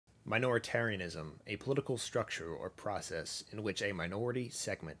Minoritarianism, a political structure or process in which a minority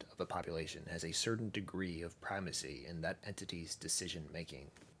segment of a population has a certain degree of primacy in that entity's decision-making.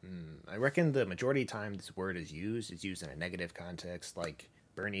 I reckon the majority of the time this word is used in a negative context, like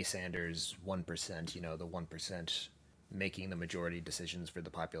Bernie Sanders' 1%, you know, the 1% making the majority decisions for the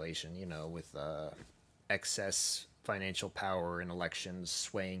population, you know, with excess financial power in elections,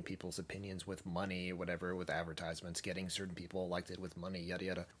 swaying people's opinions with money or whatever, with advertisements, getting certain people elected with money, yada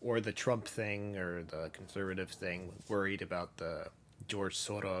yada. Or the Trump thing, or the conservative thing, worried about the George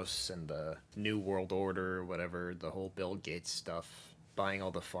Soros and the New World Order, or whatever, the whole Bill Gates stuff, buying all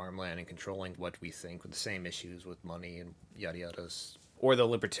the farmland and controlling what we think, with the same issues with money and yada yadas. Or the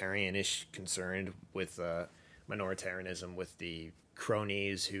libertarian-ish concerned with minoritarianism, with the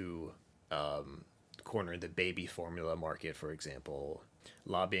cronies who corner the baby formula market, for example,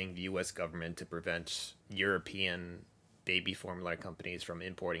 lobbying the U.S. government to prevent European baby formula companies from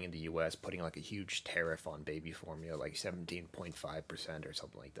importing in the U.S., putting like a huge tariff on baby formula, like 17.5% or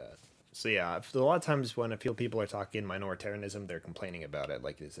something like that. So yeah, a lot of times when I feel people are talking minoritarianism, they're complaining about it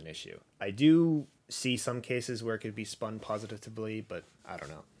like it's an issue. I do see some cases where it could be spun positively, but I don't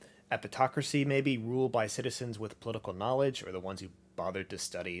know. Epitocracy may be ruled by citizens with political knowledge, or the ones who bothered to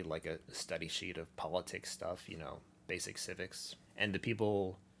study like a study sheet of politics stuff, you know, basic civics. And the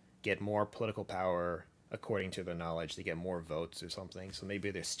people get more political power according to their knowledge. They get more votes or something. So maybe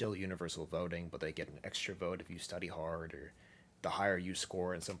there's still universal voting, but they get an extra vote if you study hard, or the higher you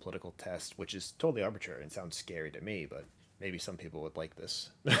score in some political test, which is totally arbitrary and sounds scary to me, but maybe some people would like this.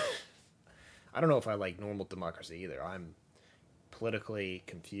 I don't know if I like normal democracy either. I'm politically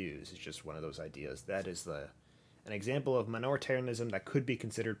confused. It's just one of those ideas. That is an example of minoritarianism that could be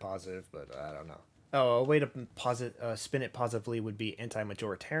considered positive, but I don't know. Oh, a way to spin it positively would be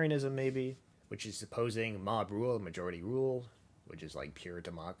anti-majoritarianism, maybe, which is opposing mob rule and majority rule, which is like pure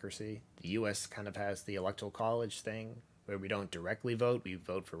democracy. The U.S. kind of has the electoral college thing, where we don't directly vote, we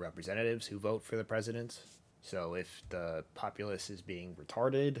vote for representatives who vote for the president. So if the populace is being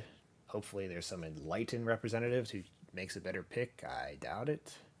retarded, hopefully there's some enlightened representatives who makes a better pick. I doubt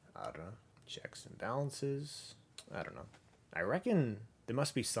it. I don't know. Checks and balances. I don't know. I reckon there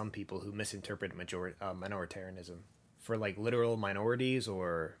must be some people who misinterpret minoritarianism for like literal minorities,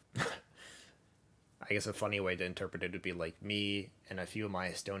 or I guess a funny way to interpret it would be like me and a few of my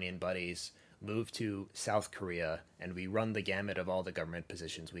Estonian buddies move to South Korea and we run the gamut of all the government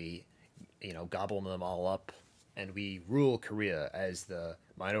positions. We, you know, gobble them all up, and we rule Korea as the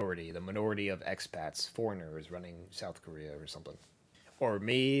minority of expats, foreigners running South Korea or something. Or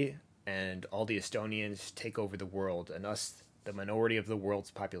me and all the Estonians take over the world, and us, the minority of the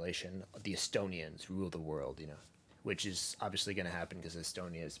world's population, the Estonians, rule the world, you know. Which is obviously going to happen because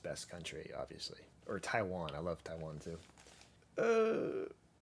Estonia is the best country, obviously. Or Taiwan. I love Taiwan, too.